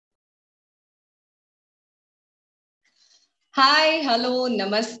Hi, hello,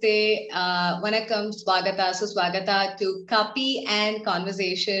 namaste, vanakkam, swagata, suswagata to Kaapi and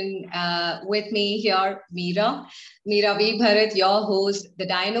Conversation with me here, Meera. Meera V. Bharat, your host, the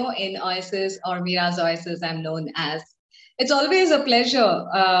Dino in Oasis or Meera's Oasis, I'm known as. It's always a pleasure.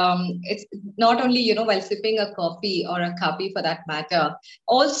 It's not only, while sipping a coffee or a Kaapi for that matter,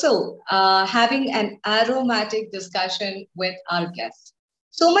 also having an aromatic discussion with our guests.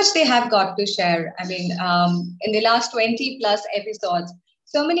 So much they have got to share. I mean, in the last 20 plus episodes,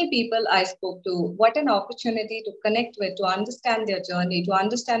 so many people I spoke to, what an opportunity to connect with, to understand their journey, to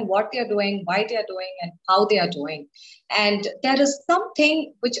understand what they're doing, why they're doing, and how they are doing. And there is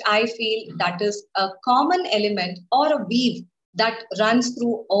something which I feel that is a common element or a weave that runs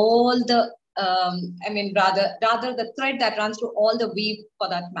through all the rather the thread that runs through all the weave for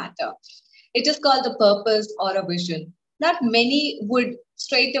that matter. It is called the purpose or a vision. Not many would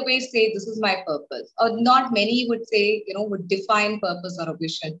straight away say this is my purpose, or not many would say, would define purpose or a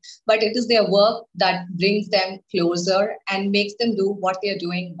vision, but it is their work that brings them closer and makes them do what they're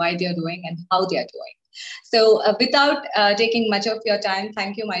doing, why they're doing, and how they're doing. So, without taking much of your time,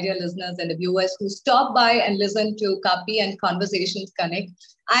 thank you, my dear listeners and the viewers who stop by and listen to Kapi and Conversations Connect.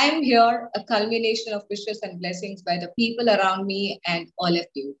 I am here, a culmination of wishes and blessings by the people around me and all of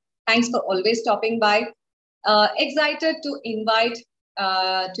you. Thanks for always stopping by. Excited to invite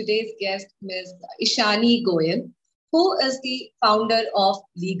today's guest, Ms. Ishani Goyal, who is the founder of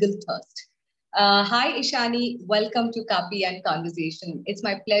Legal Thirst. Hi, Ishani. Welcome to Kapi and Conversation. It's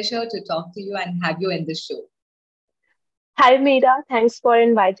my pleasure to talk to you and have you in this show. Hi, Meera. Thanks for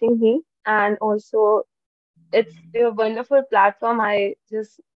inviting me. And also, it's a wonderful platform. I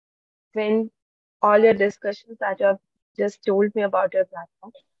just went all your discussions that you have just told me about your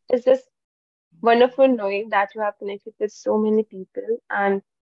platform. It's just wonderful knowing that you have connected with so many people and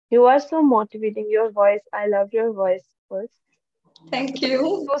you are so motivating. Your voice, I love your voice first. Thank It's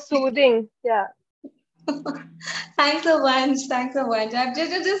you. so soothing. Yeah. Thanks so much. Thanks so much. I'm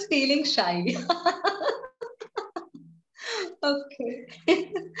just feeling shy.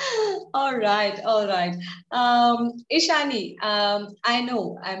 Okay. All right. All right. Ishani, I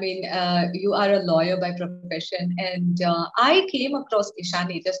know, I mean, you are a lawyer by profession, and I came across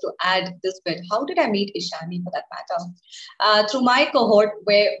Ishani just to add this bit. How did I meet Ishani for that matter? Through my cohort,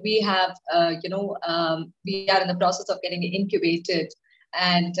 where we have, we are in the process of getting incubated.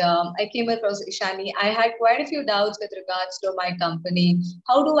 And I came across Ishani. I had quite a few doubts with regards to my company.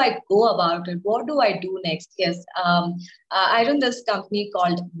 How do I go about it? What do I do next? Yes. I run this company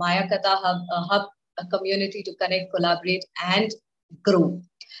called Maya Katha Hub, a community to connect, collaborate, and grow.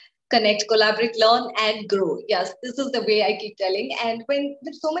 Connect, collaborate, learn, and grow. Yes, this is the way I keep telling. And when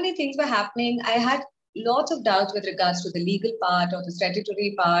so many things were happening, I had lots of doubts with regards to the legal part or the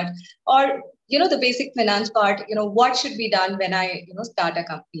statutory part or the basic finance part. What should be done when I start a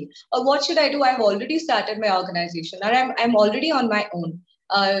company, or what should I do? I've already started my organization, or I'm already on my own.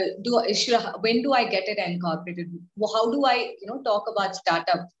 When do I get it incorporated? How do I talk about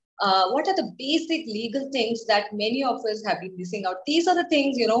startup? What are the basic legal things that many of us have been missing out? These are the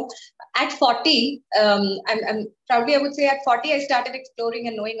things, at 40, I'm probably, I would say at 40, I started exploring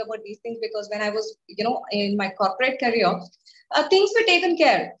and knowing about these things because when I was, in my corporate career, things were taken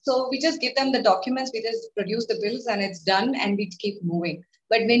care. So we just give them the documents, we just produce the bills and it's done and we keep moving.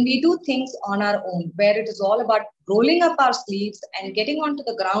 But when we do things on our own, where it is all about rolling up our sleeves and getting onto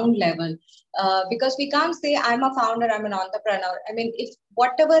the ground level, because we can't say I'm a founder, I'm an entrepreneur. I mean, if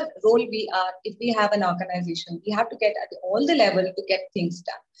whatever role we are, if we have an organization, we have to get at all the level to get things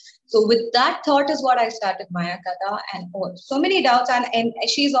done. So with that thought is what I started Maya Katha, and so many doubts, and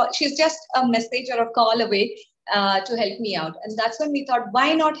she's just a message or a call away to help me out. And that's when we thought,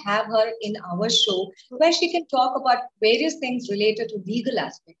 why not have her in our show where she can talk about various things related to legal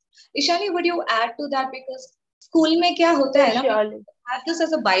aspects. Ishani, would you add to that? Because school mein kya hota Yes, hai na, we surely. have this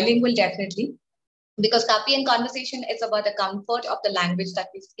as a bilingual definitely, because copy and conversation is about the comfort of the language that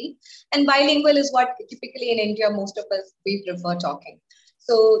we speak, and bilingual is what typically in India most of us we prefer talking.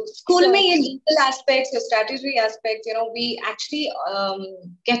 So school mein ye Exactly. legal aspects, your statutory aspects, we actually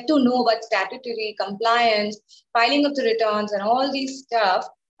get to know about statutory compliance, filing of the returns and all these stuff,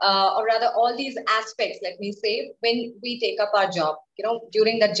 or rather all these aspects, let me say, when we take up our job,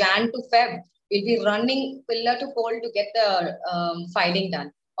 during the Jan to Feb, we'll be running pillar to pole to get the filing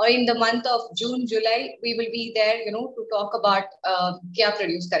done, or in the month of June, July, we will be there, to talk about kya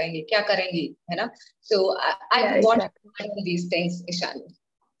produce karenge, kya karenge, hai na? So I Yeah, would want exactly. to learn these things, Ishani.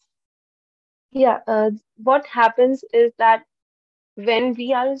 Yeah, what happens is that when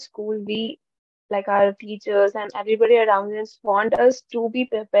we are in school, we, like our teachers and everybody around us, want us to be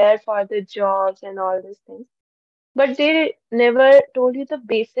prepared for the jobs and all these things. but they never told you the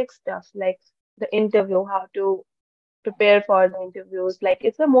basic stuff like the interview, how to prepare for the interviews. Like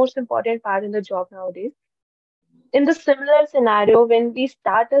it's the most important part in the job nowadays. In the similar scenario, when we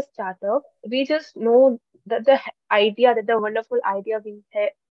start a startup, we just know that idea, that the wonderful idea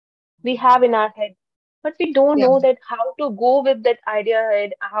we have in our head, but we don't Yeah. know that how to go with that idea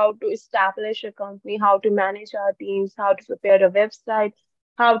ahead, how to establish a company, how to manage our teams, how to prepare a website,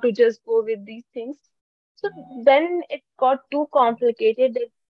 how to just go with these things. So then it got too complicated that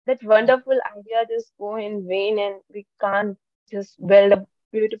that wonderful idea just go in vain, and we can't just build a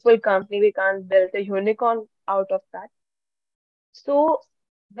beautiful company. We can't build a unicorn out of that. So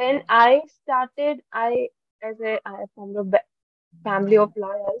when I started, I from a family of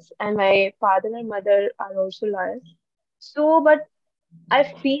lawyers, and my father and mother are also lawyers. So, but I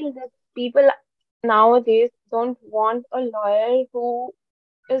feel that people nowadays don't want a lawyer who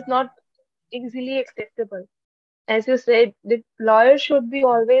is not easily accessible. As you said, the lawyer should be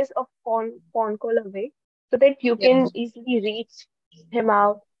always a phone call away so that you Yeah. can easily reach him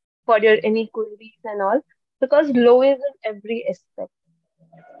out for your any queries and all. Because law is in every aspect.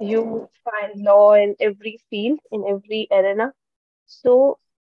 You find law in every field, in every arena. So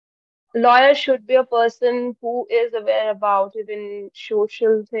lawyer should be a person who is aware about even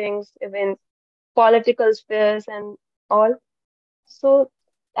social things, even political spheres and all. So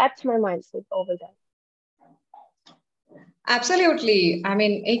that's my mindset over that. Absolutely I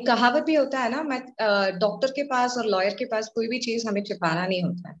mean एक कहावत भी होता है ना मैं doctor के पास और lawyer के पास कोई भी चीज हमें छिपाना नहीं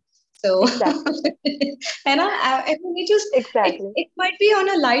होता है so Exactly. है ना I mean it just Exactly. it might be on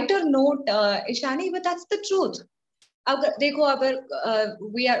a lighter note Ishani but that's the truth अगर देखो अगर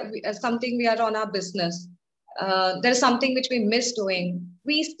we are something we are on our business there is something which we miss doing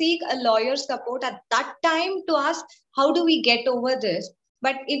we seek a lawyer's support at that time to ask how do we get over this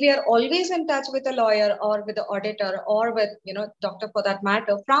but if we are always in touch with a lawyer or with the auditor or with doctor for that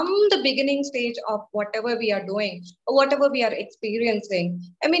matter from the beginning stage of whatever we are doing or whatever we are experiencing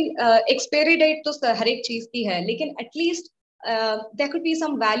I mean expiry date to हर एक चीज की है लेकिन at least there could be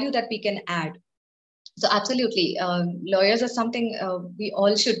some value that we can add so absolutely, lawyers are something we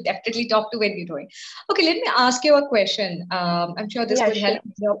all should definitely talk to when we're doing. Okay, let me ask you a question. I'm sure this Yeah, would help sure.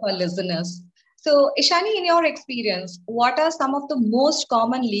 many of our listeners. So, Ishani, in your experience, what are some of the most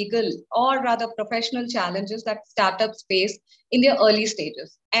common legal or rather professional challenges that startups face in their early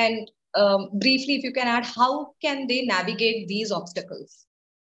stages? And briefly, if you can add, how can they navigate these obstacles?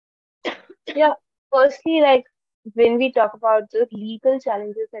 Yeah. Firstly, like when we talk about the legal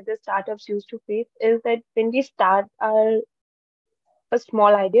challenges that the startups used to face, is that when we start a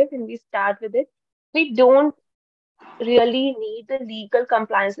small idea, when we start with it, we don't really need the legal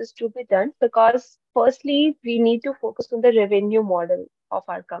compliances to be done because firstly, we need to focus on the revenue model of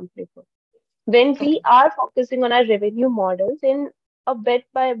our company first. When Okay. we are focusing on our revenue model, then a bit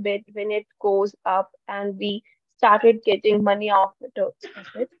by bit, when it goes up and we started getting money of it,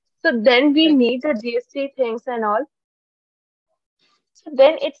 so then we Yeah. need the GST things and all. So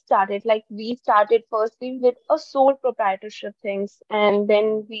then it started like we started firstly with a sole proprietorship things, and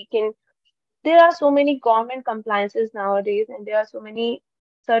then we can there are so many government compliances nowadays, and there are so many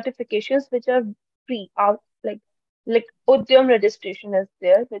certifications which are free out like Udyam registration is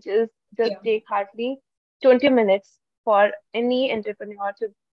there, which is just Yeah. take hardly 20 minutes for any entrepreneur to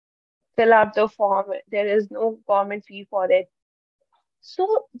fill out the form. There is no government fee for it.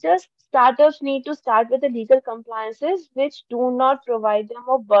 So just startups need to start with the legal compliances which do not provide them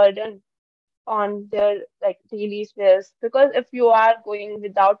a burden on their like daily spheres. Because if you are going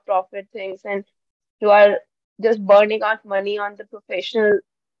without profit things and you are just burning out money on the professional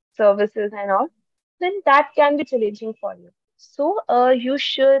services and all, then that can be challenging for you. So, you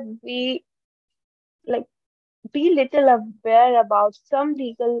should be like be little aware about some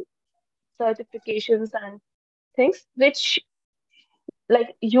legal certifications and things which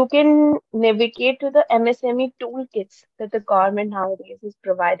like you can navigate to the MSME toolkits that the government nowadays is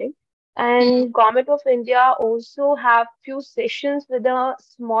providing. Hmm. And Government of India also have few sessions with the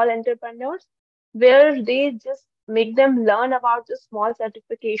small entrepreneurs where they just make them learn about the small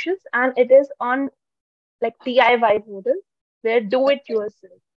certifications, and it is on like DIY model where do it Okay.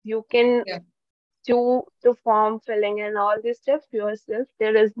 yourself. You can Yeah. do the form filling and all this stuff yourself.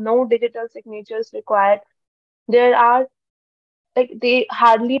 There is no digital signatures required. There are like they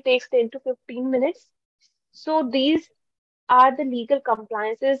hardly takes 10 to 15 minutes. So these are the legal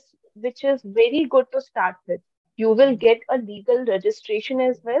compliances which is very good to start with. You will get a legal registration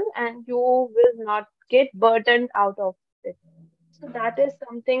as well, and you will not get burdened out of it. So that is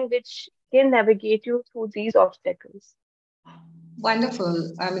something which can navigate you through these obstacles.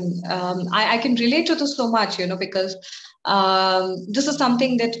 Wonderful. I mean, I can relate to this so much, because this is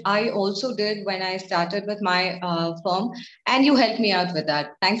something that I also did when I started with my firm, and you helped me out with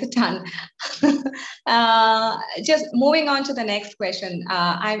that. Thanks a ton. Just moving on to the next question.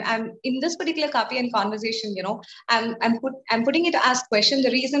 I'm in this particular copy and conversation. I'm putting it as question.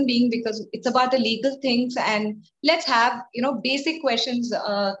 The reason being because it's about the legal things, and let's have basic questions.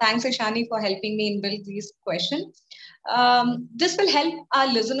 Thanks, Ishani, for helping me in build these questions. This will help our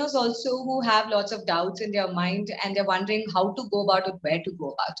listeners also who have lots of doubts in their mind and they're wondering how to go about it, where to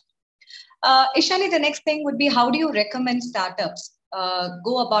go about. Ishani, the next thing would be how do you recommend startups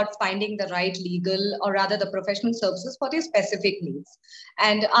go about finding the right legal or rather the professional services for their specific needs?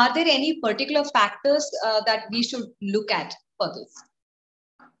 And are there any particular factors that we should look at for this?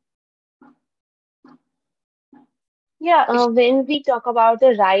 Yeah, Ish- when we talk about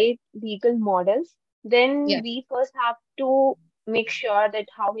the right legal models, then yeah. we first have to make sure that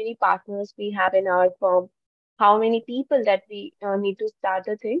how many partners we have in our firm, how many people that we need to start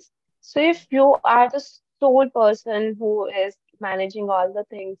the things. So if you are the sole person who is managing all the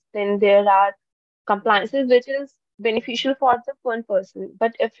things, then there are compliances which is beneficial for the one person.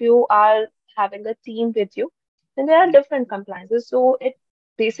 But if you are having a team with you, then there are different compliances. So it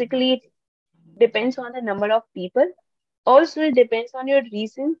basically depends on the number of people. Also, it depends on your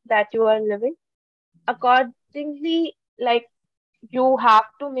reason that you are living. Accordingly, like you have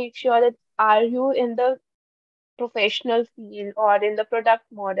to make sure that are you in the professional field or in the product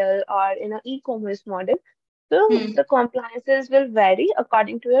model or in an e-commerce model. So Hmm. the compliances will vary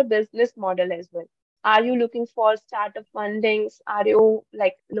according to your business model as well. Are you looking for startup fundings? Are you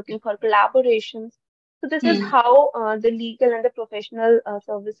like looking for collaborations? So this is Hmm. how the legal and the professional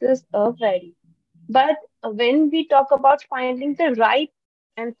services vary. But when we talk about finding the right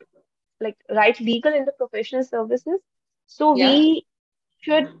and like right legal and the professional services, so Yeah. we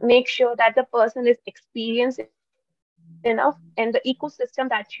should make sure that the person is experienced enough and the ecosystem that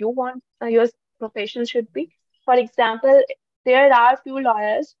you want your profession should be. For example, there are few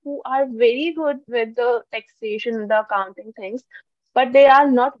lawyers who are very good with the taxation, the accounting things, but they are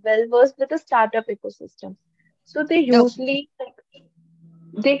not well versed with the startup ecosystem. So they Okay. usually like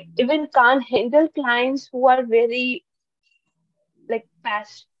they even can't handle clients who are very like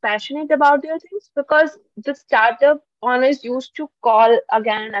passionate about their things because the startup owners used to call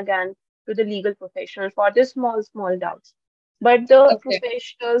again and again to the legal professional for the small doubts. But the Okay.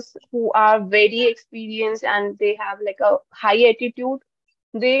 professionals who are very experienced and they have like a high attitude,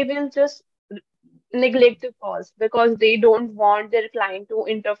 they will just neglect the calls because they don't want their client to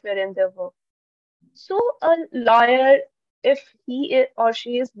interfere in their work. So a lawyer, if or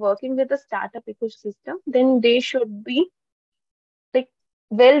she is working with the startup ecosystem, then they should be like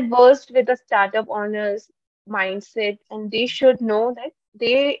well versed with the startup owners mindset and they should know that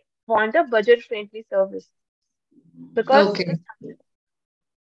they want a budget friendly service because the Okay.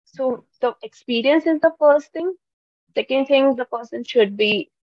 so the experience is the first thing. Second thing, the person should be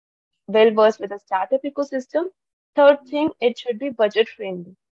well versed with the startup ecosystem. Third thing, it should be budget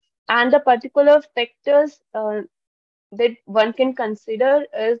friendly. And the particular factors that one can consider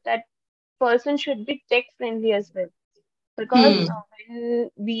is that person should be tech friendly as well. Because Hmm. when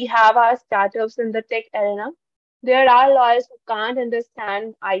we have our startups in the tech arena, there are lawyers who can't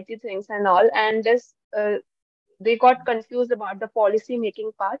understand IT things and all, and this they got confused about the policy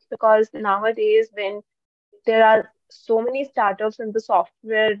making part because nowadays when there are so many startups in the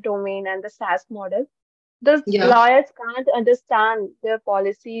software domain and the SaaS model, the Yeah. lawyers can't understand their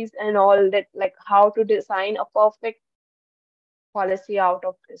policies and all that, like how to design a perfect policy out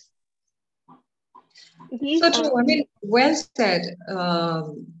of this. These So true. I mean, well said.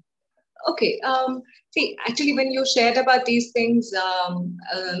 Okay. See, actually, when you shared about these things,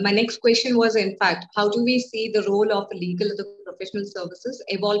 my next question was, in fact, how do we see the role of the legal or the professional services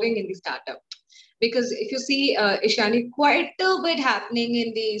evolving in the startup? Because if you see, Ishani, quite a bit happening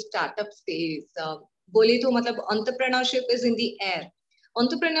in the startup space. Bole to matlab entrepreneurship is in the air.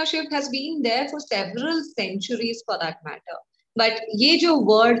 Entrepreneurship has been there for several centuries, for that matter. But ये जो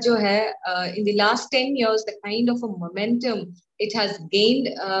word जो है, in the last 10 years, the kind of a momentum it has gained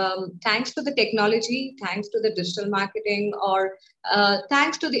thanks to the technology, thanks to the digital marketing, or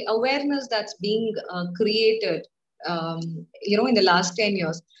thanks to the awareness that's being created, in the last 10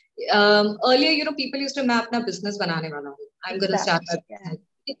 years. Earlier, people used to map na business banane wala hu. I'm going to start exactly, a yeah,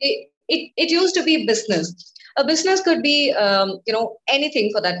 business. It used to be business. A business could be,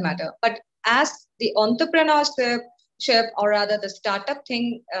 anything for that matter. But as the entrepreneurship, or rather the startup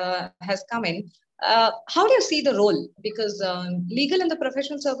thing has come in, How do you see the role? Because legal and the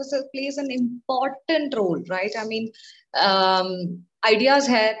professional services plays an important role, right? I mean, ideas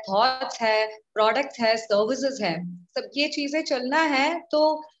है, thoughts है, products है, services है, सब ये चीजें चलना है तो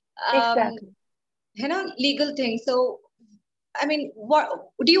Exactly. है ना, legal thing. So I mean, what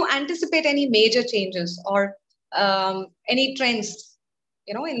do you anticipate any major changes or any trends,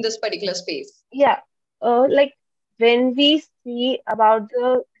 in this particular space? Yeah. Like when we see about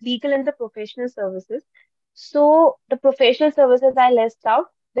the legal and the professional services, so the professional services I list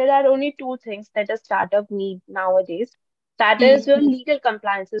out, there are only two things that a startup need nowadays. That is your Hmm. legal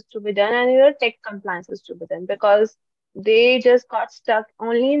compliances to be done and your tech compliances to be done because they just got stuck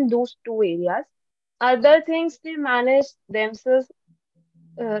only in those two areas. Other things they manage themselves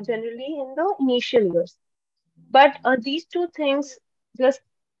generally in the initial years. But these two things just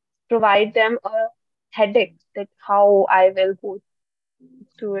provide them a headache that how I will go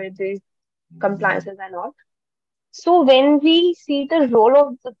through these compliances and all. So when we see the role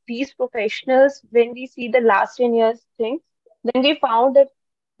of these professionals, when we see the last 10 years thing, then we found that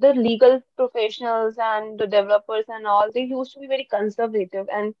the legal professionals and the developers and all, they used to be very conservative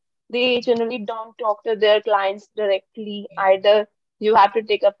and they generally don't talk to their clients directly. Either you have to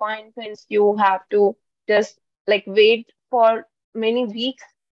take appointments, you have to just like wait for many weeks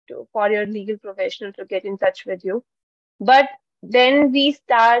for your legal professional to get in touch with you. But then we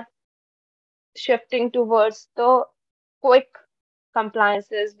start shifting towards the quick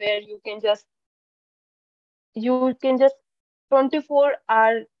compliances where you can just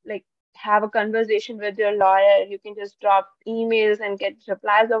 24-hour like have a conversation with your lawyer. You can just drop emails and get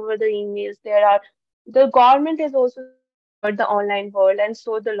replies over the emails. The government is also shifting toward the online world, and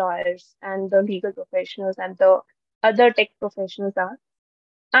so the lawyers and the legal professionals and the other tech professionals are.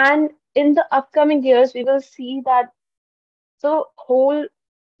 And in the upcoming years, we will see that the whole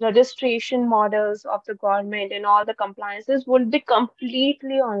registration models of the government and all the compliances will be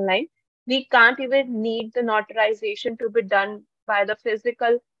completely online. We can't even need the notarization to be done by the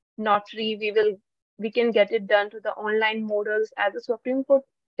physical notary. We can get it done to the online models as the Supreme Court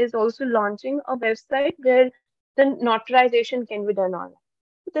is also launching a website where the notarization can be done online.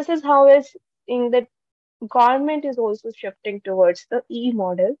 This is how it's in the government is also shifting towards the e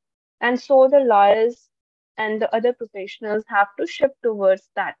model, and so the lawyers and the other professionals have to shift towards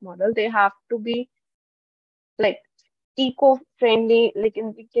that model. They have to be like eco-friendly, like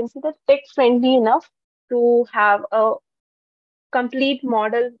we can see that tech-friendly enough to have a complete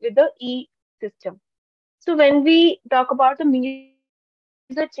model with the e system. So when we talk about the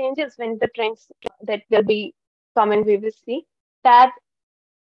major changes, when the trends that will be coming, we will see that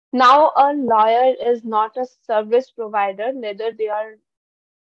now a lawyer is not a service provider, neither they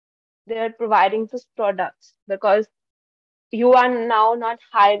are providing these products because you are now not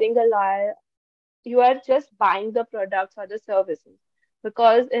hiring a lawyer, you are just buying the products or the services.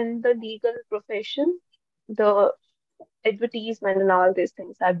 Because in the legal profession, the advertisement and all these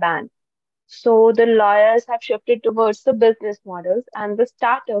things are banned. So the lawyers have shifted towards the business models and the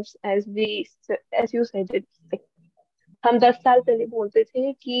startups, as you said it, like, हम 10 साल पहले बोलते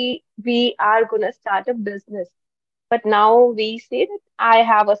थे कि we are gonna start a business, but now we say that I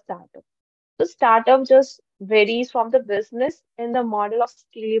have a startup. The startup just varies from the business in the model of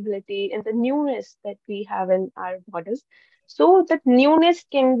scalability and the newness that we have in our models. So that newness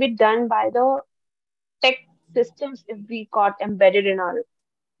can be done by the tech systems if we got embedded in our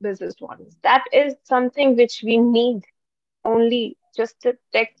business models. That is something which we need only just the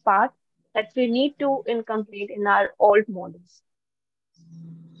tech part that we need to incomplete in our old models.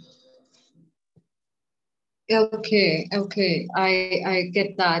 Okay. I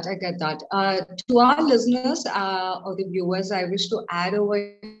get that. I get that. To our listeners or the viewers, I wish to add over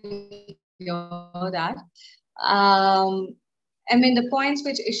here that um, I mean, the points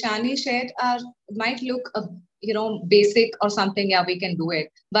which Ishani shared are might look, basic or something. Yeah, we can do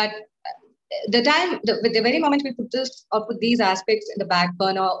it. But with the very moment we put this or put these aspects in the back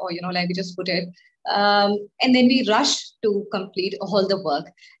burner, or like we just put it, and then we rush to complete all the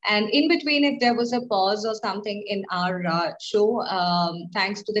work, and in between, if there was a pause or something in our show,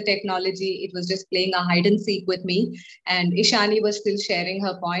 thanks to the technology, it was just playing a hide and seek with me, and Ishani was still sharing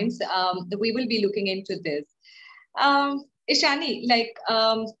her points. We will be looking into this. Ishani, like,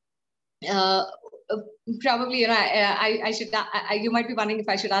 uh, uh, probably, I should, you might be wondering if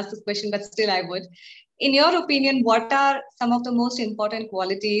I should ask this question, but still I would. In your opinion, what are some of the most important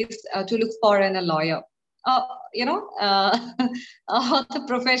qualities to look for in a lawyer? Uh, or the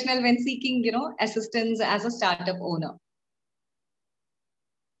professional when seeking, assistance as a startup owner.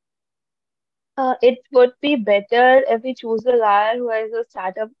 It would be better if we choose a lawyer who has a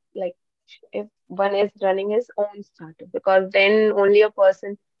startup like if one is running his own startup, because then only a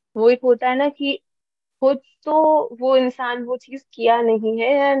person, वो एक होता है ना कि खुद तो वो इंसान वो चीज किया नहीं है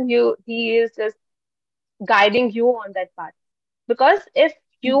and you he is just guiding you on that path. Because if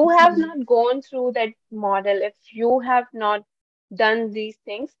you have Mhm. not gone through that model, if you have not done these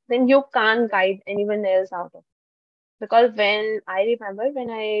things, then you can't guide anyone else out of it. Because when I remember when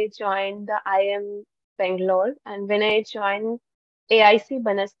I joined the IM Bangalore and when I joined AIC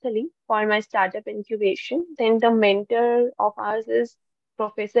Banasthali for my startup incubation, then the mentor of ours is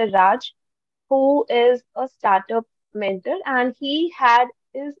Professor Raj, who is a startup mentor, and he had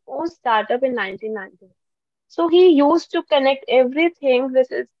his own startup in 1990. So he used to connect everything with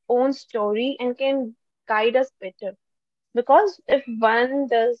his own story and can guide us better. Because if one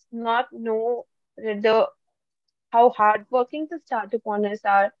does not know the how hardworking the startup owners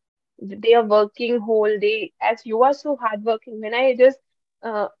are, they are working whole day. As you are so hardworking, when I just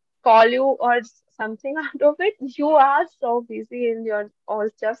uh, call you or something out of it, you are so busy in your all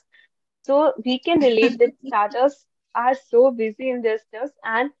stuff. So we can relate that startups are so busy in their stuff,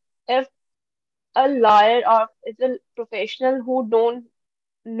 and if a lawyer or it's a professional who don't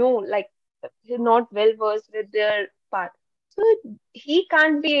know, like he's not well versed with their part, so he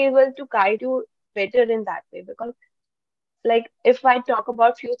can't be able to guide you better in that way. Because like if I talk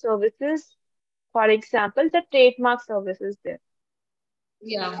about few services, for example, the trademark services there.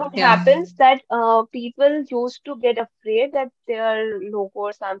 Yeah, What yeah, happens that people used to get afraid that their logo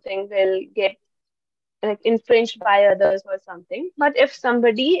or something will get like infringed by others or something. But if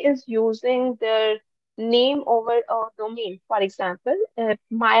somebody is using their name over a domain, for example, if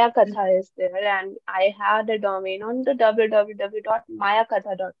Maya Katha is there and I had a domain on the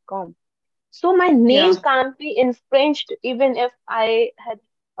www.mayakatha.com. So my name yeah. can't be infringed even if I had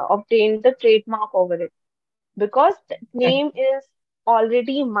obtained the trademark over it, because the Correct. name is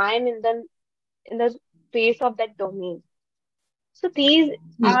already mine in the space of that domain. So these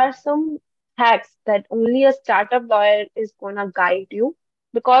Hmm. are some hacks that only a startup lawyer is gonna guide you.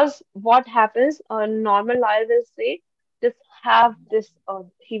 Because what happens, a normal lawyer will say, just have this,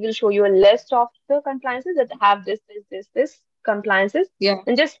 he will show you a list of the compliances that have this compliances, Yeah.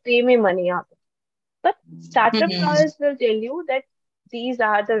 and just pay me money out. But startup Hmm. lawyers will tell you that these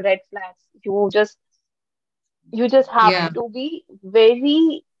are the red flags. You just have Yeah. to be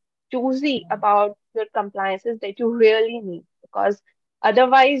very choosy about the compliances that you really need, because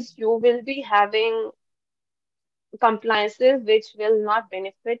otherwise you will be having compliances which will not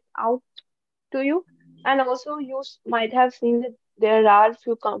benefit out to you. And also might have seen that there are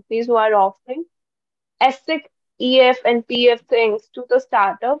few companies who are offering ASIC, EF and PF things to the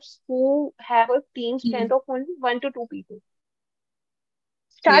startups who have a team strength Hmm. of only 1 to 2 people.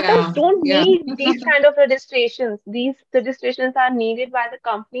 Startups Yeah. don't Yeah. need these kind of registrations. These registrations are needed by the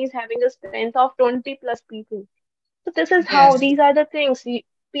companies having a strength of 20 plus people. So this is how Yes. these are the things.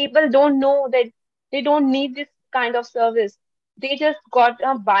 People don't know that they don't need this kind of service. They just got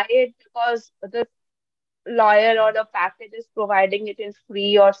to buy it because the lawyer or the package is providing it in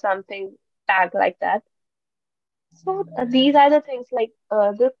free or something tag like that. So these are the things like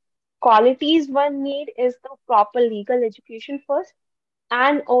the qualities one need is the proper legal education first,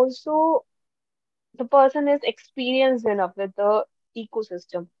 and also the person is experienced enough with the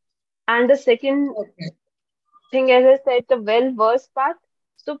ecosystem. And the second Okay. thing, as I said, the well-versed part.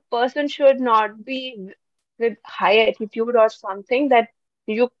 So person should not be with high attitude or something that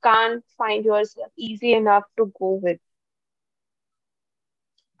you can't find yourself easy enough to go with.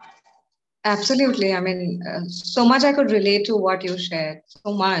 Absolutely. I mean, so much I could relate to what you shared.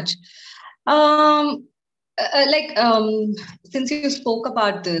 So much. Um, like since you spoke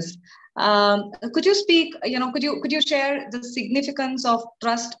about this, could you speak? Could you share the significance of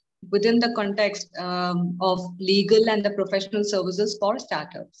trust within the context of legal and the professional services for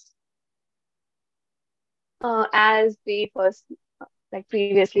startups? As we first, like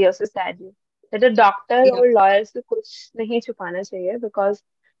previously also said, you that a doctor Yeah. or lawyer से कुछ नहीं छुपाना चाहिए, because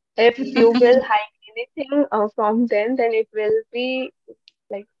if you will hide anything from them, then it will be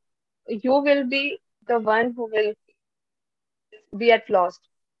like you will be the one who will be at lost.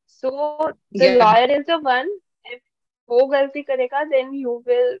 So the Yeah. lawyer is the one, if वो गलती करेगा, then you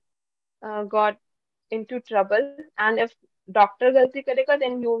will got into trouble, and if doctor गलती करेगा,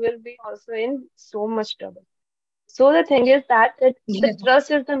 then you will be also in so much trouble. So the thing is that the Yeah.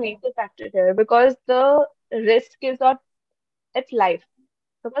 trust is the major factor here, because the risk is not at life,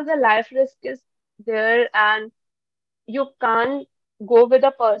 because the life risk is there, and you can't go with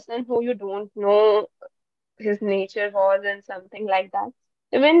a person who you don't know his nature was and something like that.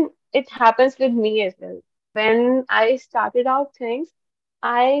 Even it happens with me as well. When I started out things,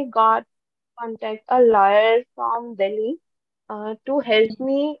 I got contact a lawyer from Delhi to help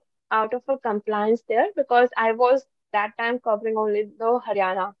me out of a compliance there because I was that time covering only the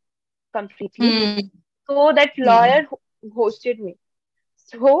Haryana completely. Hmm. So that Hmm. lawyer hosted me.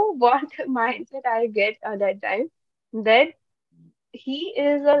 So what mindset I get at that time that he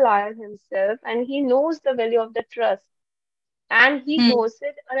is a lawyer himself and he knows the value of the trust and he Hmm.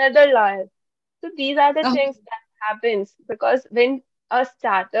 hosted another lawyer. So these are the Okay. things that happens because when a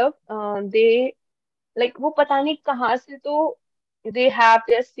startup they like वो पता नहीं कहाँ से तो they have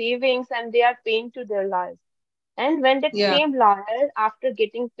their savings and they are paying to their lawyers. And when that Yeah. same lawyer, after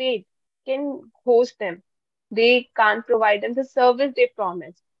getting paid, can host them, they can't provide them the service they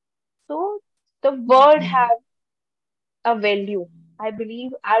promised. So the word have a value. I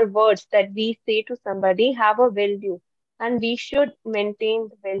believe our words that we say to somebody have a value, and we should maintain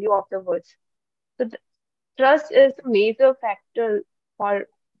the value of the words. So trust is a major factor for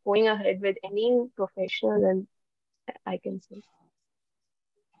going ahead with any professional, and I can say.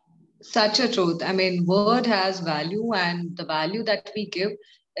 Such a truth. I mean, word has value, and the value that we give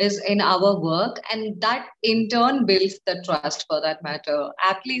is in our work, and that in turn builds the trust for that matter.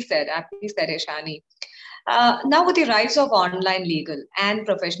 Aptly said, Ishani. Now, with the rise of online legal and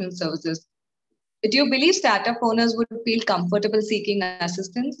professional services, do you believe startup owners would feel comfortable seeking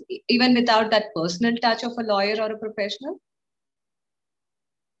assistance even without that personal touch of a lawyer or a professional?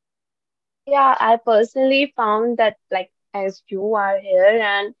 Yeah, I personally found that like as you are here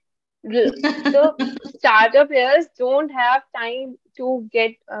and the startup players don't have time to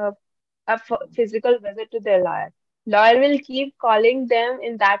get a physical visit to their lawyer. Lawyer will keep calling them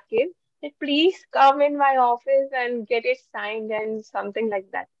in that case that please come in my office and get it signed and something like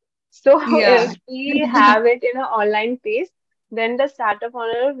that. So Yeah. if we have it in an online phase, then the startup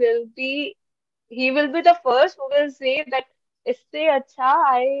owner will be he will be the first who will say that इससे अच्छा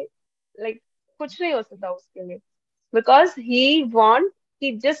I like कुछ नहीं हो सकता उसके लिए because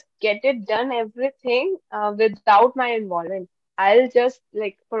he just get it done everything without my involvement. I'll just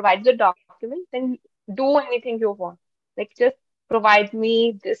like provide the document, then do anything you want. Like just provide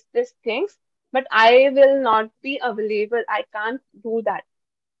me this things, but I will not be available. I can't do that.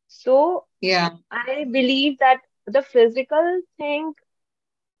 So Yeah. I believe that the physical thing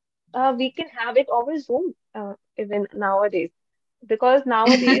we can have it over Zoom even nowadays because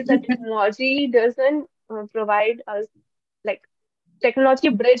nowadays the technology doesn't provide us like technology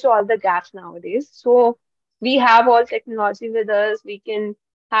bridge all the gaps nowadays. So we have all technology with us. We can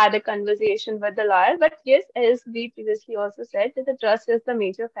had a conversation with the lawyer. But yes, as we previously also said, that the trust is the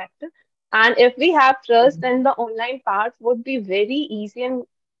major factor. And if we have trust, then the online part would be very easy and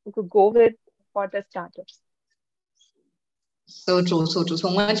we could go with for the startups. So true, so true. So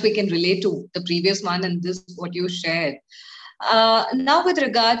much we can relate to the previous one and this what you shared. Now, with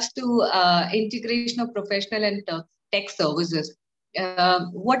regards to integration of professional and tech services,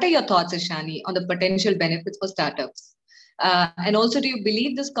 what are your thoughts, Ishani, on the potential benefits for startups? And also, do you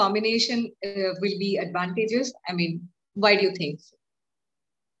believe this combination will be advantageous? I mean, why do you think so?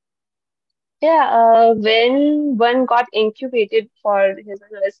 Yeah, when one got incubated for his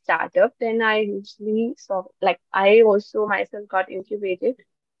startup, then I usually saw, like, I also myself got incubated.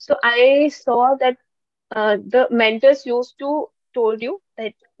 So I saw that the mentors used to told you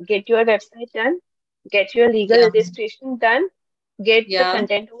that get your website done, get your legal Yeah, registration done, get the yeah,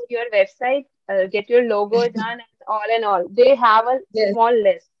 content over your website, get your logo done, and all and all. They have a yes. small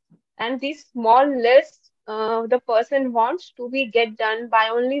list, and these small lists, the person wants to be get done by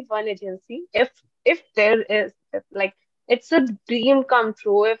only one agency. If there is, if, like, it's a dream come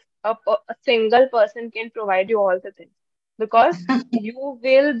true if a single person can provide you all the things because you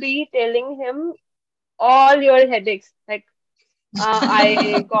will be telling him all your headaches. Like,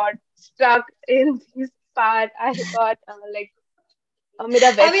 I got stuck in this part. I got like मेरा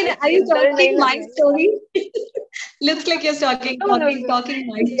I mean, website are you render talking नहीं my लग रहा था. story? Looks like you're No, no, no. talking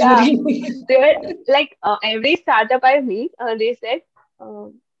my Yeah, story. there like every startup I meet, they said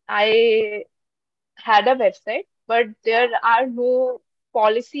I had a website, but there are no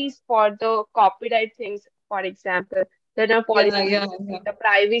policies for the copyright things. For example, there are no Yeah, policies. yeah, yeah. The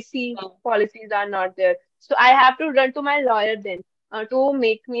privacy Yeah. policies are not there. So I have to run to my lawyer then to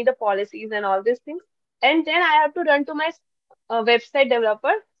make me the policies and all these things. And then I have to run to my website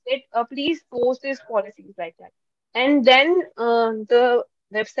developer, say, please post these policies like that. And then the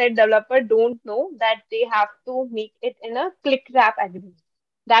website developer don't know that they have to make it in a click wrap agreement.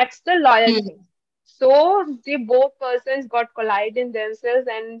 That's the lawyer Hmm. thing. So the both persons got collide in themselves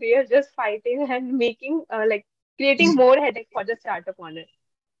and they are just fighting and making like creating more headache for the startup owner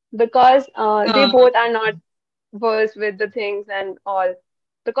because they Uh, both are not versed with the things and all.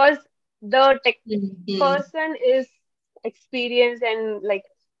 Because The tech Mm-hmm. person is experienced and like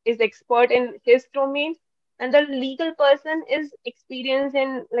is expert in his domain, and the legal person is experienced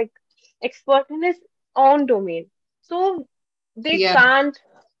in like expert in his own domain. So they Yeah. can't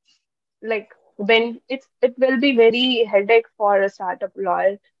like when it will be very headache for a startup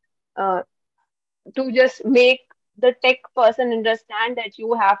lawyer uh, to just make the tech person understand that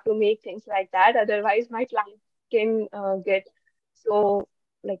you have to make things like that, otherwise my client can get so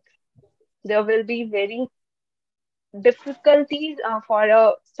like there will be very difficulties for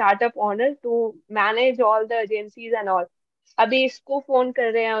a startup owner to manage all the agencies and all. अभी इसको phone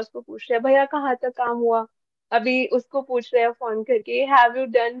कर रहे हैं उसको पूछ रहे हैं भैया कहाँ तक काम हुआ अभी उसको पूछ रहे हैं फोन करके have you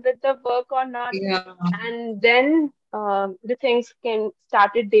done with the work or not Yeah. and then the things can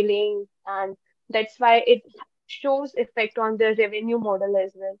started delaying and that's why it shows effect on the revenue model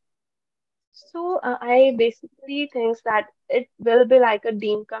as well. So I basically think that it will be like a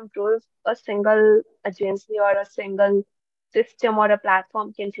deemed control, a single agency or a single system or a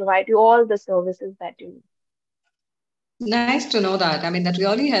platform can provide you all the services that you need. Nice to know that. I mean, that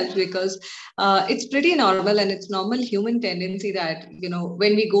really helps because it's pretty normal and it's normal human tendency that,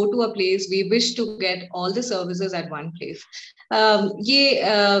 when we go to a place, we wish to get all the services at one place. I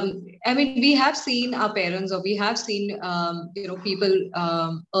mean, we have seen our parents or we have seen, people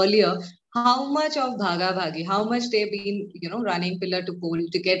earlier, how much of bhaga bhagi, how much they've been, running pillar to pole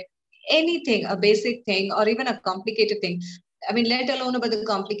to get anything, a basic thing or even a complicated thing. I mean, let alone about the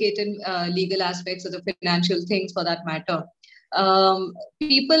complicated legal aspects or the financial things for that matter.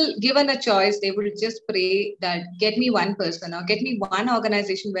 People given a choice, they would just pray that get me one person or get me one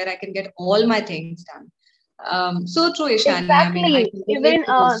organization where I can get all my things done. So true, Ishani. I mean, I Exactly. can relate Even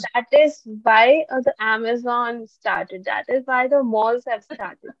to this. that is why the Amazon started. That is why the malls have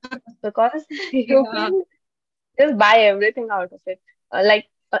started because you Yeah, can just buy everything out of it.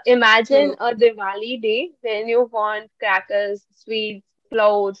 Imagine true. a Diwali day when you want crackers, sweets,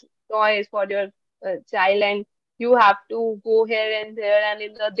 clothes, toys for your child, and you have to go here and there. And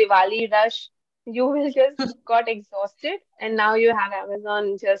in the Diwali rush, you will just got exhausted, and now you have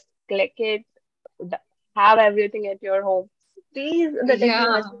Amazon. Just click it, d- have everything at your home. These the Yeah,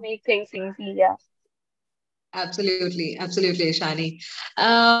 technology make things easy. Yeah. absolutely. Absolutely, Ishani.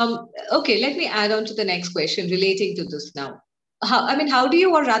 Okay, let me add on to the next question relating to this now. How do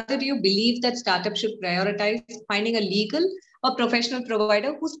you, or rather, do you believe that startups should prioritize finding a legal or professional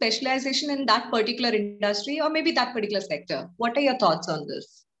provider whose specialization in that particular industry or maybe that particular sector? What are your thoughts on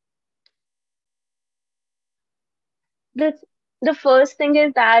this? The the first thing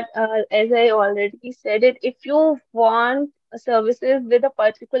is that, as I already said it, if you want services with a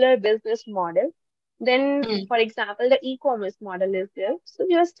particular business model, then, Hmm. for example, the e-commerce model is there. So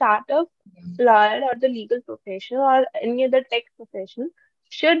your startup lawyer or the legal professional or any other tech professional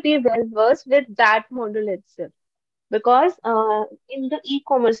should be well versed with that model itself. Because in the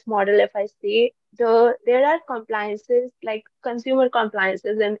e-commerce model, if I say there are compliances like consumer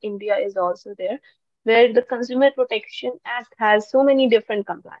compliances in India is also there, where the Consumer Protection Act has so many different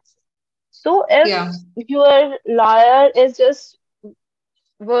compliances. So if Yeah. your lawyer is just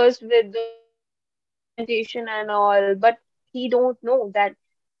versed with the documentation and all, but he don't know that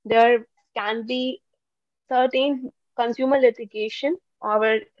there can be certain consumer litigation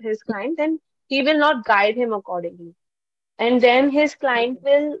over his client, then he will not guide him accordingly and then his client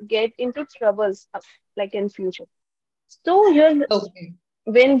will get into troubles like in future. So you're Okay.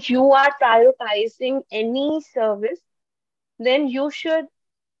 when you are prioritizing any service, then you should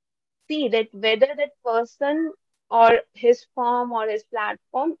see that whether that person or his firm or his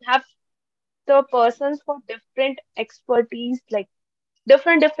platform have the persons for different expertise, like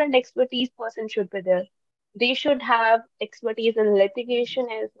different expertise person should be there. They should have expertise in litigation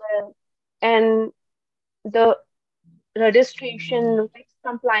as well, and the registration, tax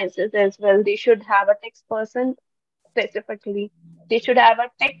compliances as well. They should have a tax person specifically. They should have a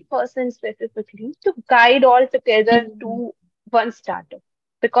tech person specifically to guide all together Mhm. to one startup.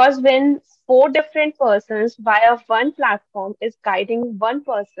 Because when four different persons via one platform is guiding one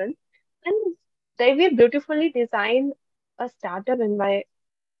person, then they will beautifully design a startup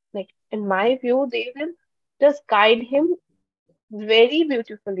in my view, they will just guide him very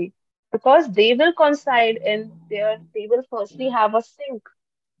beautifully because they will coincide in their they will firstly have a sync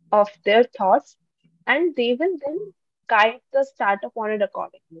of their thoughts and they will then guide the startup on it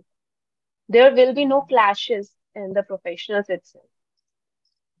accordingly. There will be no clashes in the professionals itself.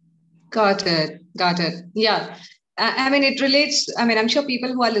 Got it. Got it. Yeah. I mean, it relates. I mean, I'm sure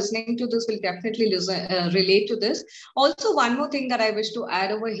people who are listening to this will definitely relate to this. Also, one more thing that I wish to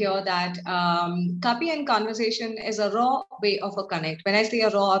add over here that copy and conversation is a raw way of a connect. When I say a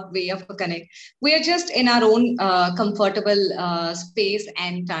raw way of a connect, we are just in our own comfortable space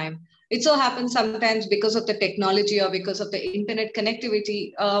and time. It so happens sometimes because of the technology or because of the internet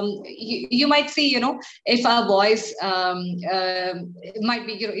connectivity, you might see, if our voice it might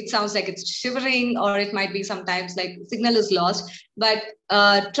be, it sounds like it's shivering, or it might be sometimes like signal is lost. But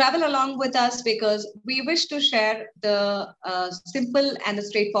travel along with us, because we wish to share the simple and the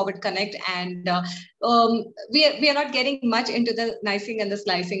straightforward connect. And we are not getting much into the nicing and the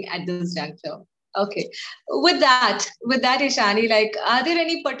slicing at this juncture. Okay. With that, Ishani, like, are there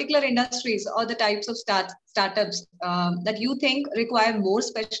any particular industries or the types of startups that you think require more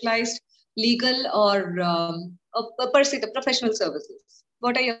specialized legal or per se the professional services?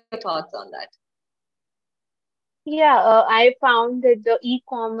 What are your thoughts on that? Yeah, I found that the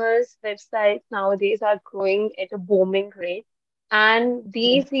e-commerce websites nowadays are growing at a booming rate, and Okay.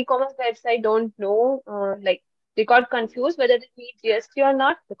 these e-commerce websites don't know, like they got confused whether they meet GST or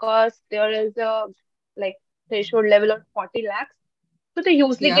not because there is a like threshold level of 40 lakhs. So they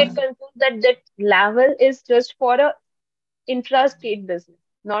usually Yeah. get confused that that level is just for a intrastate business,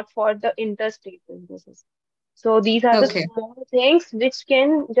 not for the interstate businesses. So these are the Okay. small things which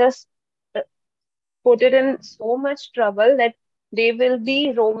can just uh, put it in so much trouble that they will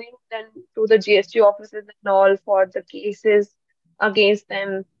be roaming then to the GST offices and all for the cases against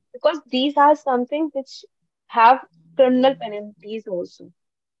them because these are something which have criminal penalties also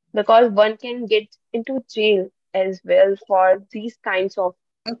because one can get into jail as well for these kinds of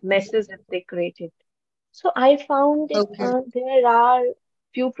messes that they created. So I found that Okay. there are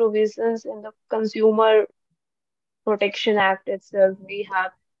few provisions in the Consumer Protection Act itself. We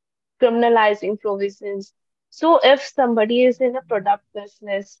have criminalizing provisions. So if somebody is in a product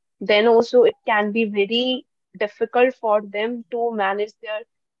business, then also it can be very difficult for them to manage their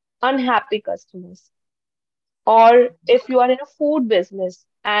unhappy customers. Or if you are in a food business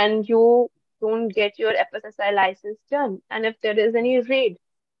and you don't get your FSSI license done, and if there is any raid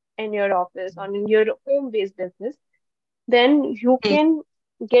in your office or in your home-based business, then you Hmm. can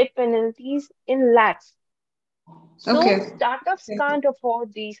get penalties in lakhs. So Okay. startups Okay. can't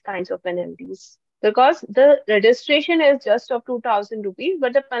afford these kinds of penalties because the registration is just of 2000 rupees,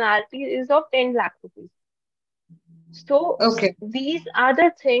 but the penalty is of 10 lakh rupees. So Okay. these are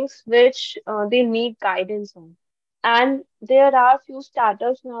the things which they need guidance on. And there are few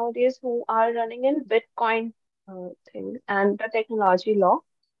startups nowadays who are running in Bitcoin thing and the technology law,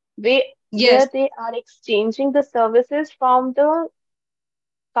 Yes. where they are exchanging the services from the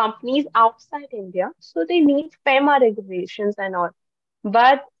companies outside India. So they need FEMA regulations and all.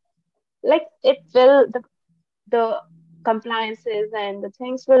 But like it will the compliances and the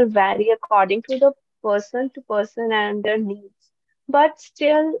things will vary according to the person to person and their needs. But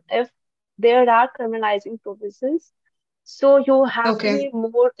still, if there are criminalizing provisions, so you have to Okay. be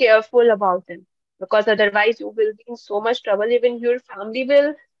more careful about them because otherwise you will be in so much trouble. Even your family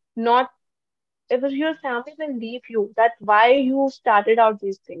will not, even your family will leave you. That why you started out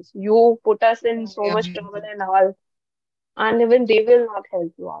these things. You put us in so Yeah. much trouble and all, and even they will not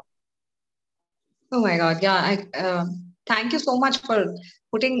help you out. Oh my God. Yeah. Thank you so much for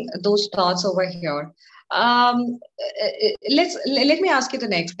putting those thoughts over here. Let me ask you the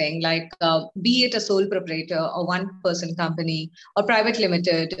next thing. Like, be it a sole proprietor or one person company or private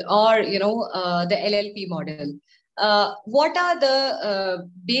limited or the LLP model. What are the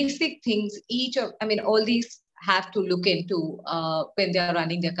basic things each of? I mean, all these have to look into when they are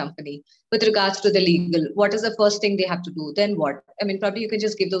running their company with regards to the legal. What is the first thing they have to do? Then what? I mean, probably you can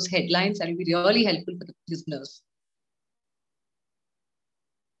just give those headlines. That will be really helpful for the listeners.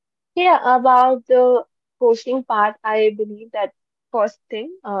 Yeah, about the posting part, I believe that first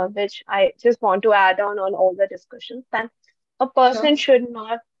thing, which I just want to add on all the discussions, that a Sure. person should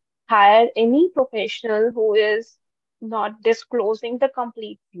not hire any professional who is not disclosing the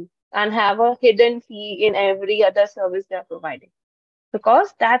complete fee and have a hidden fee in every other service they are providing.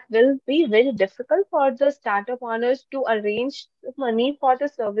 Because that will be very difficult for the startup owners to arrange the money for the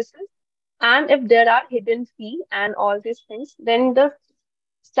services. And if there are hidden fee and all these things, then the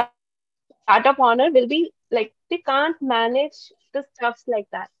startup owner will be like they can't manage the stuffs like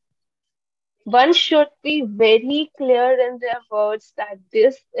that. One should be very clear in their words that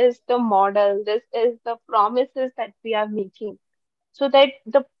this is the model, this is the promises that we are making, so that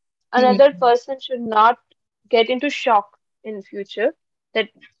the another Hmm. person should not get into shock in future that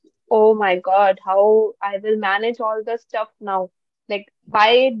oh my God, how I will manage all the stuff now. Like,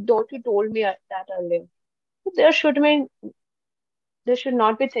 why don't you told me that earlier? There should be there should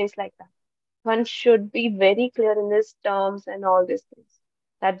not be things like that. One should be very clear in his terms and all these things.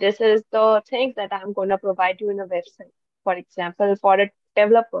 That this is the things that I'm going to provide you in a website. For example, for a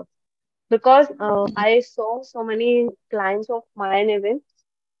developer, because I saw so many clients of mine even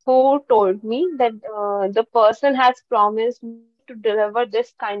who told me that the person has promised me to deliver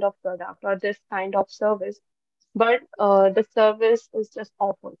this kind of product or this kind of service, but the service is just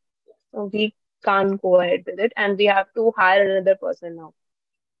awful. So we can't go ahead with it, and we have to hire another person now.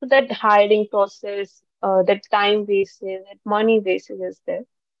 So that hiring process, that time wasted, that money wasted is there.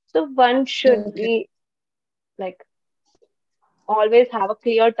 So one should Okay. be like always have a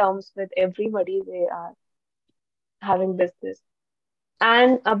clear terms with everybody they are having business.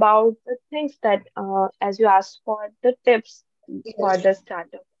 And about the things that, as you asked for the tips for Yes. the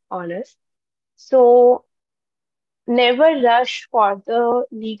startup owners. So never rush for the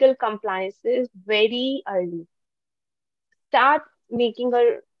legal compliances very early. Start making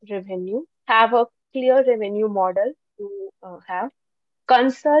a revenue, have a clear revenue model to have.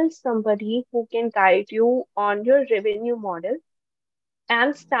 Consult somebody who can guide you on your revenue model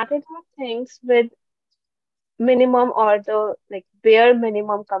and started out things with minimum or the like bare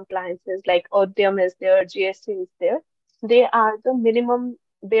minimum compliances like Udyam is there, GST is there. They are the minimum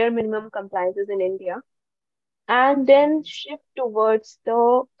bare minimum compliances in India. And then shift towards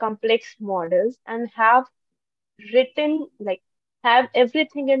the complex models and have written like have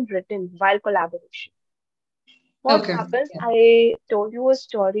everything in written while collaboration. What Okay. happens? Yeah. I told you a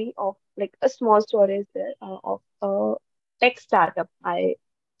story of like a small story is there of a tech startup I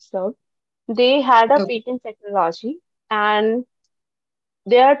served. They had a Okay. patent technology and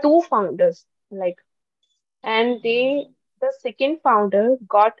there are two founders, like, and the second founder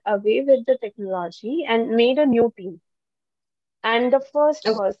got away with the technology and made a new team. And the first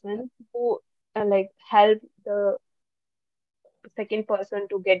Okay. person who like helped the second person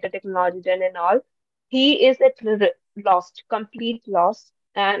to get the technology done and all, he is at lost, complete loss,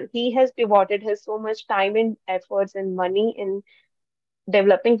 and he has devoted his so much time and efforts and money in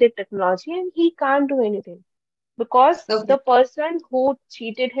developing the technology, and he can't do anything because Okay. the person who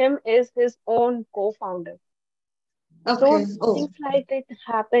cheated him is his own co-founder. Okay. So Oh. things like that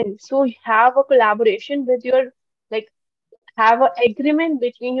happen. So you have a collaboration with your like have an agreement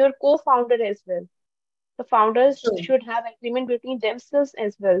between your co-founder as well. The founders True. should have agreement between themselves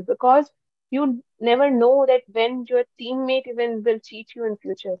as well because you never know that when your teammate even will cheat you in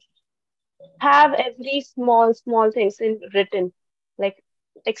future. Have every small things in written, like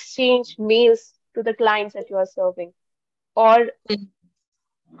exchange mails to the clients that you are serving, or Mm.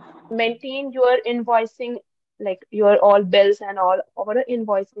 maintain your invoicing, like your all bills and all, or an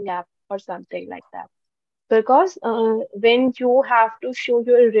invoicing app or something like that. Because when you have to show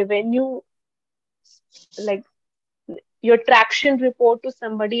your revenue, like your traction report to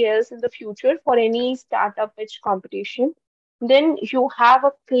somebody else in the future for any startup pitch competition, then you have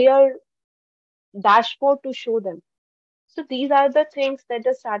a clear dashboard to show them. So these are the things that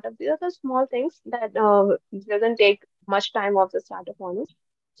the startup, these are the small things that doesn't take much time of the startup owners.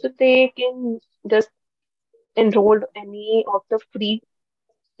 So they can just enroll any of the free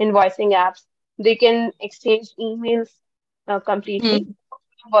invoicing apps. They can exchange emails completely,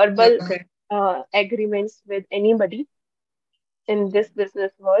 Mm. verbal Okay. agreements with anybody in this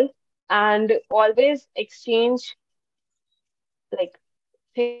business world, and always exchange like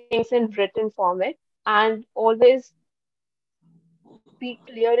things in written format and always be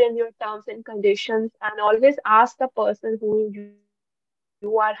clear in your terms and conditions and always ask the person who you are hiring that what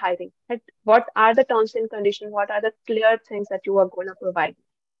are the terms and conditions, what are the clear things that you are going to provide.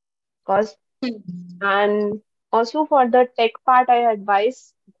 Because and also for the tech part, I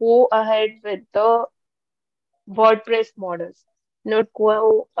advise go ahead with the WordPress models, not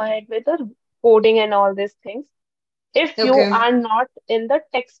go ahead with the coding and all these things. If you Okay. are not in the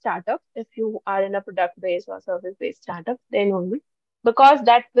tech startup, if you are in a product-based or service-based startup, then only because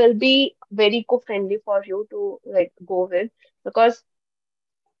that will be very eco-friendly for you to like go with. Because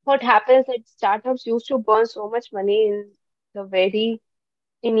what happens is startups used to burn so much money in the very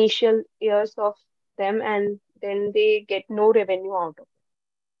initial years of them, and then they get no revenue out of it.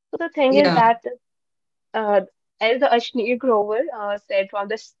 So the thing is Yeah. that uh, as the Ashni Grover said from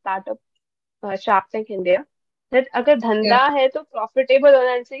the startup Shark Tank India, that अगर Yeah. धंधा है तो profitable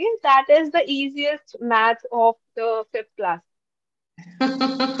होना चाहिए. That is the easiest math of the fifth class.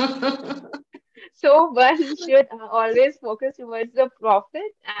 So one should always focus towards the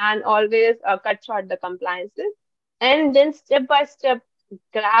profit and always cut short the compliances, and then step by step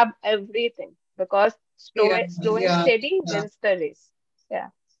grab everything because Yeah. slow and Yeah. steady Yeah. wins the race. Yeah.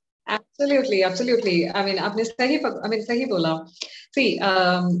 Absolutely, absolutely. I mean, आपने सही I mean सही बोला. See,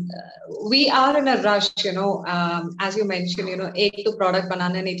 we are in a rush, you know, as you mentioned, you know, एक तो product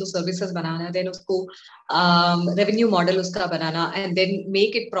बनाना, नहीं तो services बनाना, then उसको revenue model उसका बनाना, and then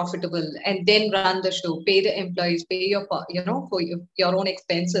make it profitable, and then run the show, pay the employees, pay your, you know, for your own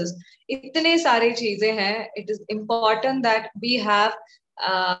expenses. इतने सारे चीजें हैं. It is important that we have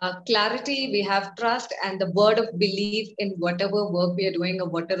clarity, we have trust, and the word of belief in whatever work we are doing or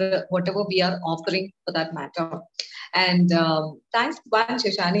whatever we are offering for that matter. And thanks once,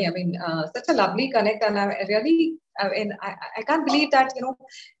 Shishani. I mean, such a lovely connect, and I really, I can't believe that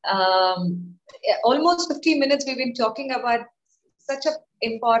almost 50 minutes we've been talking about such a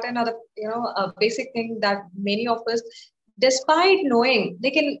important or a basic thing that many of us, despite knowing,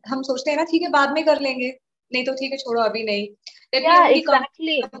 लेकिन हम सोचते हैं ना ठीक है बाद में कर लेंगे, नहीं तो ठीक है छोड़ो अभी नहीं. Let me Yeah, only come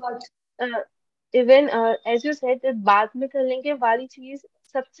exactly. about. Even as you said बाद में कर लेंगे वाली चीज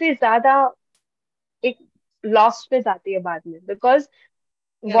सबसे ज्यादा एक लॉस्ट पे जाती है बाद में, because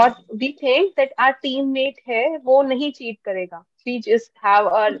Yeah. what we think that our teammate है वो नहीं cheat करेगा. We just have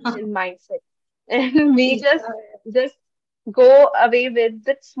our in mindset and we just go away with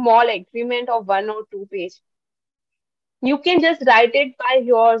that small agreement of 1 or 2 page. You can just write it by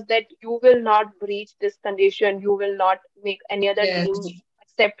yours that you will not breach this condition, you will not make any other Yes. team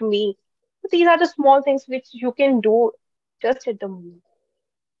except me. So these are the small things which you can do just at the moment.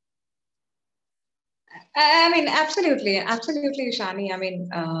 I mean, absolutely, absolutely, Shani. I mean,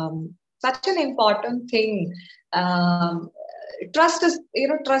 such an important thing. Um, Trust is, you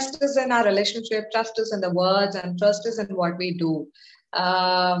know, trust is in our relationship, trust is in the words, and trust is in what we do.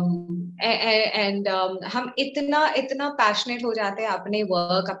 And हम इतना इतना passionate हो जाते हैं अपने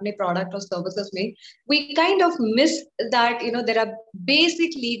work, अपने product और services में, we kind of miss that, you know, there are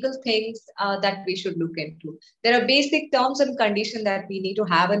basic legal things that we should look into. There are basic terms and conditions that we need to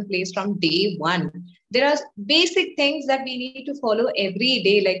have in place from day one. There are basic things that we need to follow every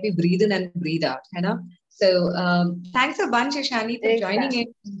day, like we breathe in and breathe out, you know. So thanks a bunch, Ishani, for joining Exactly.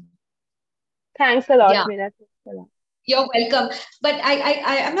 in. Thanks a lot, Yeah, Meera. Thanks a lot. you're welcome. But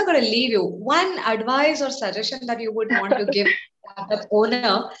I'm not going to leave you. One advice or suggestion that you would want to give startup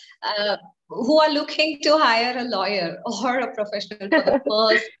owner who are looking to hire a lawyer or a professional for the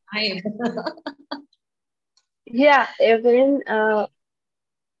first time. Yeah, even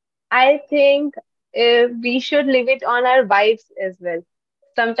I think we should leave it on our vibes as well.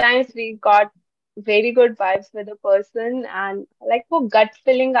 Sometimes we got very good vibes with a person and like वो gut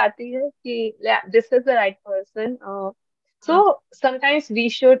feeling आती है कि yeah, this is the right person. So sometimes we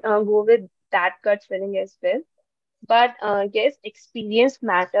should go with that gut feeling as well. But yes, experience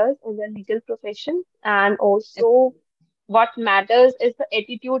matters in the legal profession, and also what matters is the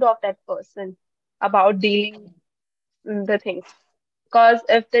attitude of that person about dealing the things. Because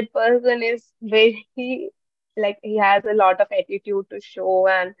if that person is very, like, he has a lot of attitude to show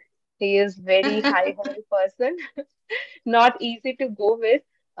and he is very high-hearted person, not easy to go with,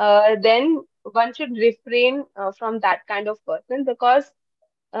 then one should refrain from that kind of person, because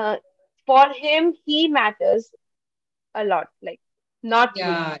uh, for him, he matters a lot, like, not you.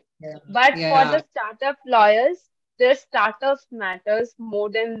 Yeah, yeah, But for the yeah. startup lawyers, their startups matters more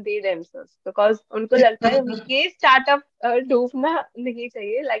than they themselves, because उनको लगता है ये startup डूबना नहीं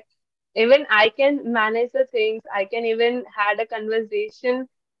चाहिए. Like, even I can manage the things, I can even had a conversation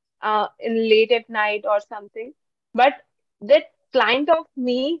in late at night or something. But that client of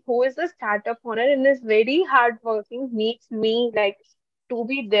me who is a startup owner and is very hardworking needs me, like, to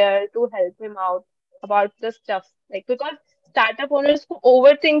be there to help him out about the stuff. Like, because startup owners को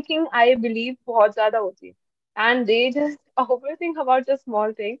overthinking I believe बहुत ज़्यादा होती है, and they just overthink about the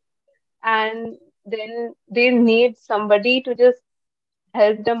small thing, and then they need somebody to just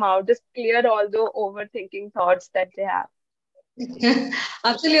help them out, just clear all the overthinking thoughts that they have.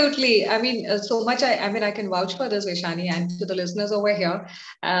 Absolutely. I mean, so much. I mean, I can vouch for this, Ishani, and to the listeners over here.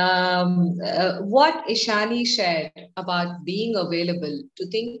 What Ishani shared about being available, to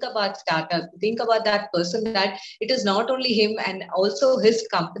think about startup, to think about that person, that it is not only him and also his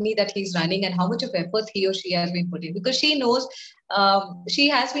company that he's running, and how much of effort he or she has been putting. Because she knows, she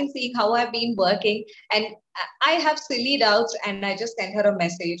has been seeing how I've been working, and I have silly doubts, and I just send her a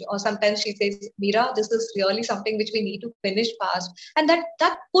message. Or sometimes she says, Mira, this is really something which we need to finish fast. And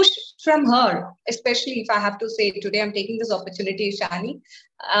that push from her, especially if I have to say today, I'm taking this opportunity, Shani,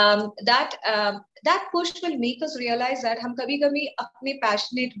 that push will make us realize that हम कभी कभी अपने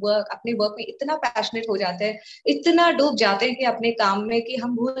passionate work, अपने work में इतना passionate हो जाते हैं, इतना डूब जाते हैं कि अपने काम में, कि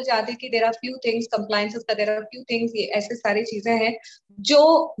हम भूल जाते हैं कि there are few things, compliances का there are few things, ये ऐसे सारी चीजें हैं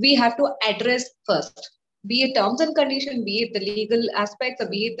जो we have to address first. be it terms and condition, be it the legal aspects, or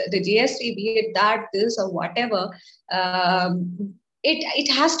be it the GST, be it that, this, or whatever.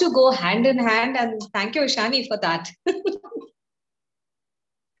 It has to go hand in hand. And thank you, Ishani, for that.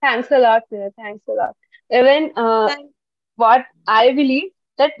 Thanks a lot, Mira. Thanks a lot. Even Thank, what I believe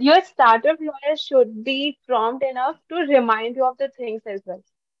that your startup lawyer should be prompt enough to remind you of the things as well.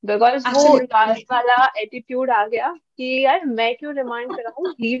 Because वो lawyer absolutely. वाला attitude आ गया कि यार मैं क्यों remind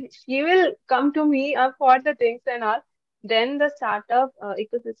कराऊं, he will come to me for the things and all. Then the startup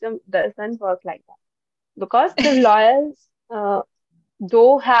ecosystem doesn't work like that because the lawyers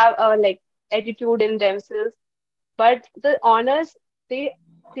do have a like attitude in themselves, but the owners, they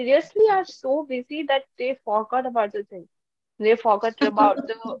seriously are so busy that they forgot about the thing. They forgot about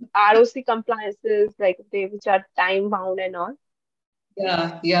the ROC compliances, like they which are time bound and all.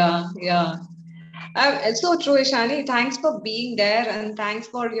 Yeah, yeah, yeah. It's so true, Ishani. Thanks for being there, and thanks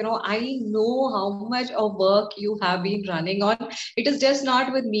for, I know how much of work you have been running on. It is just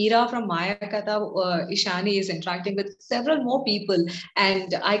not with Meera from Maya Katha. Ishani is interacting with several more people,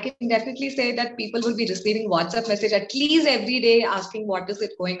 and I can definitely say that people will be receiving WhatsApp message at least every day asking what is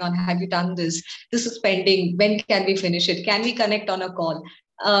it going on. Have you done this? This is pending. When can we finish it? Can we connect on a call?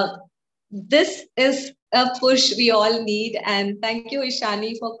 Uh, this is a push we all need. And thank you,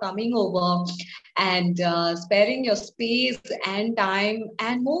 Ishani, for coming over and sparing your space and time.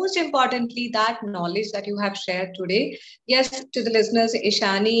 And most importantly, that knowledge that you have shared today. Yes, to the listeners,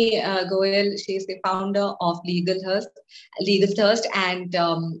 Ishani Goyal, she is the founder of Legal Thirst. And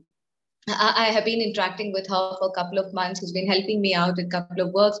I have been interacting with her for a couple of months, who's been helping me out with a couple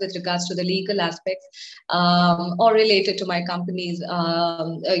of works with regards to the legal aspects, or related to my company's,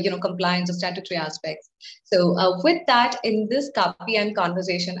 compliance or statutory aspects. So, with that, in this Kapi and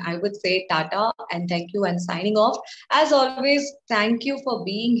conversation, I would say Tata and thank you and signing off. As always, thank you for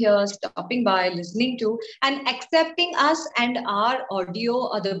being here, stopping by, listening to, and accepting us and our audio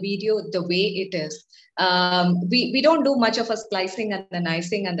or the video the way it is. We don't do much of a splicing and the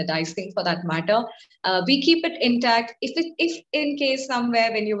nicing and the dicing for that matter. We keep it intact. If in case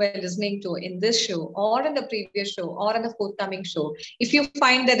somewhere when you were listening to in this show or in the previous show or in the forthcoming show, if you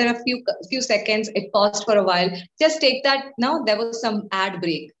find that there are few seconds it paused for a while, just take that. Now there was some ad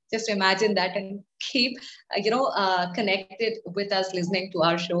break. Just imagine that and keep connected with us listening to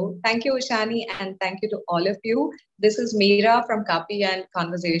our show. Thank you, Ishani, and thank you to all of you. This is Meera from Kapi and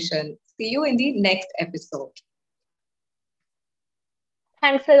Conversation. See you in the next episode.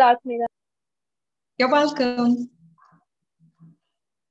 Thanks a lot, Mira. You're welcome.